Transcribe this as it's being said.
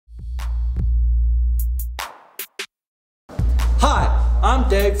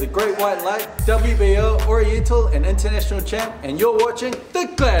Dave, the Great White Light, WBO, Oriental, and International Champ, and you're watching the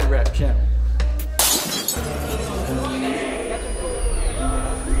GladrapChannel.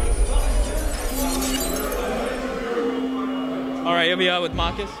 All right, here we are with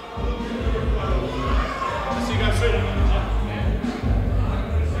Marcus.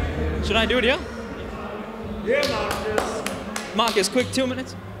 Should I do it here? Yeah, Marcus. Marcus, quick 2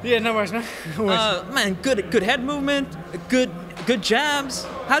 minutes. Yeah, no worries, man. Man, good head movement, good jabs.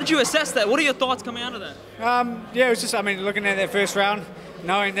 How did you assess that? What are your thoughts coming out of that? Yeah, it was just, I mean, looking at that first round,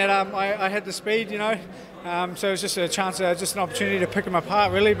 knowing that I had the speed, you know, so it was just a chance, just an opportunity to pick him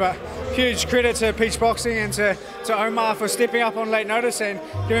apart, really. But huge credit to Peach Boxing and to Omar for stepping up on late notice and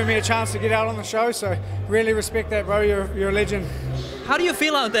giving me a chance to get out on the show. So really respect that, bro. You're a legend. How do you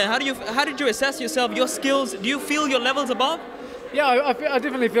feel out there? How did you assess yourself, your skills? Do you feel your levels above? Yeah, I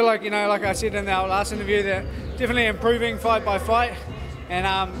definitely feel like, you know, like I said in our last interview, that definitely improving fight by fight. And,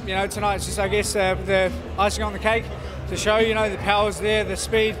 you know, tonight's just, I guess, the icing on the cake to show, you know, the power's there, the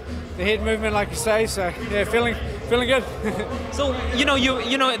speed, the head movement, like you say. So, yeah, feeling good. So, you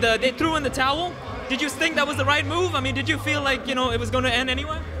know, they threw in the towel. Did you think that was the right move? I mean, did you feel like, you know, it was going to end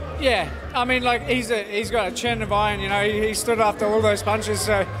anyway? Yeah, I mean, like, he's got a chin of iron, you know, he stood after all those punches.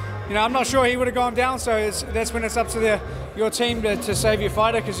 So, you know, I'm not sure he would have gone down, so that's when it's up to your team to save your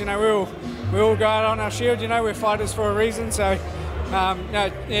fighter, because, you know, we all go out on our shield, you know, we're fighters for a reason. So, you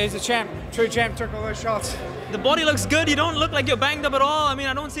know, yeah, he's a champ, true champ, took all those shots. The body looks good, you don't look like you're banged up at all. I mean,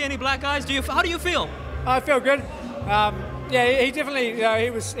 I don't see any black eyes. How do you feel? I feel good. Yeah, he definitely, you know, he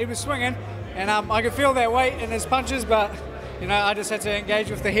was swinging, and I could feel that weight in his punches, but, you know, I just had to engage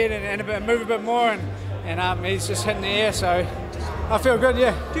with the head and move a bit more, and he's just hitting the air, so I feel good,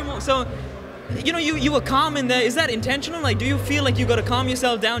 yeah. 2 more. So, you know, you were calm in there. Is that intentional? Like, do you feel like you got to calm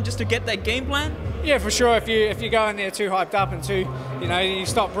yourself down just to get that game plan? Yeah, for sure. If you go in there too hyped up and too, you know, you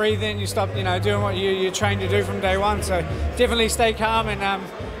stop breathing, you stop, you know, doing what you're trained to do from day one. So definitely stay calm and,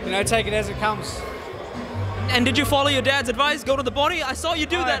 you know, take it as it comes. And did you follow your dad's advice? Go to the body? I saw you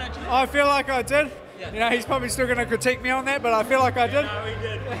do that, actually. I feel like I did. Yeah. You know, he's probably still going to critique me on that, but I feel like I did. No, he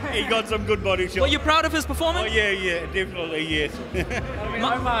did. He got some good body shots. Were you proud of his performance? Oh, yeah, definitely, yes. I mean,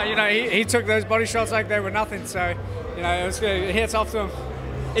 Omar, you know, he took those body shots like they were nothing, so, you know, it was good. Hats off to him.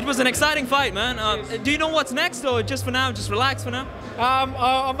 It was an exciting fight, man. Do you know what's next, or just for now, just relax for now? I'm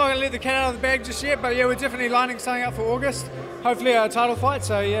not going to let the cat out of the bag just yet, but yeah, we're definitely lining something up for August. Hopefully a title fight,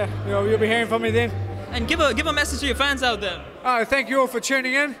 so yeah, you'll be hearing from me then. And give a message to your fans out there. Thank you all for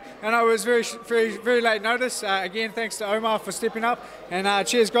tuning in. I know it was very late notice. Again, thanks to Omar for stepping up. And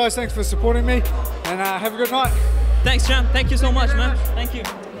cheers, guys. Thanks for supporting me. And have a good night. Thanks, champ. Thank you so much, man. Thank you.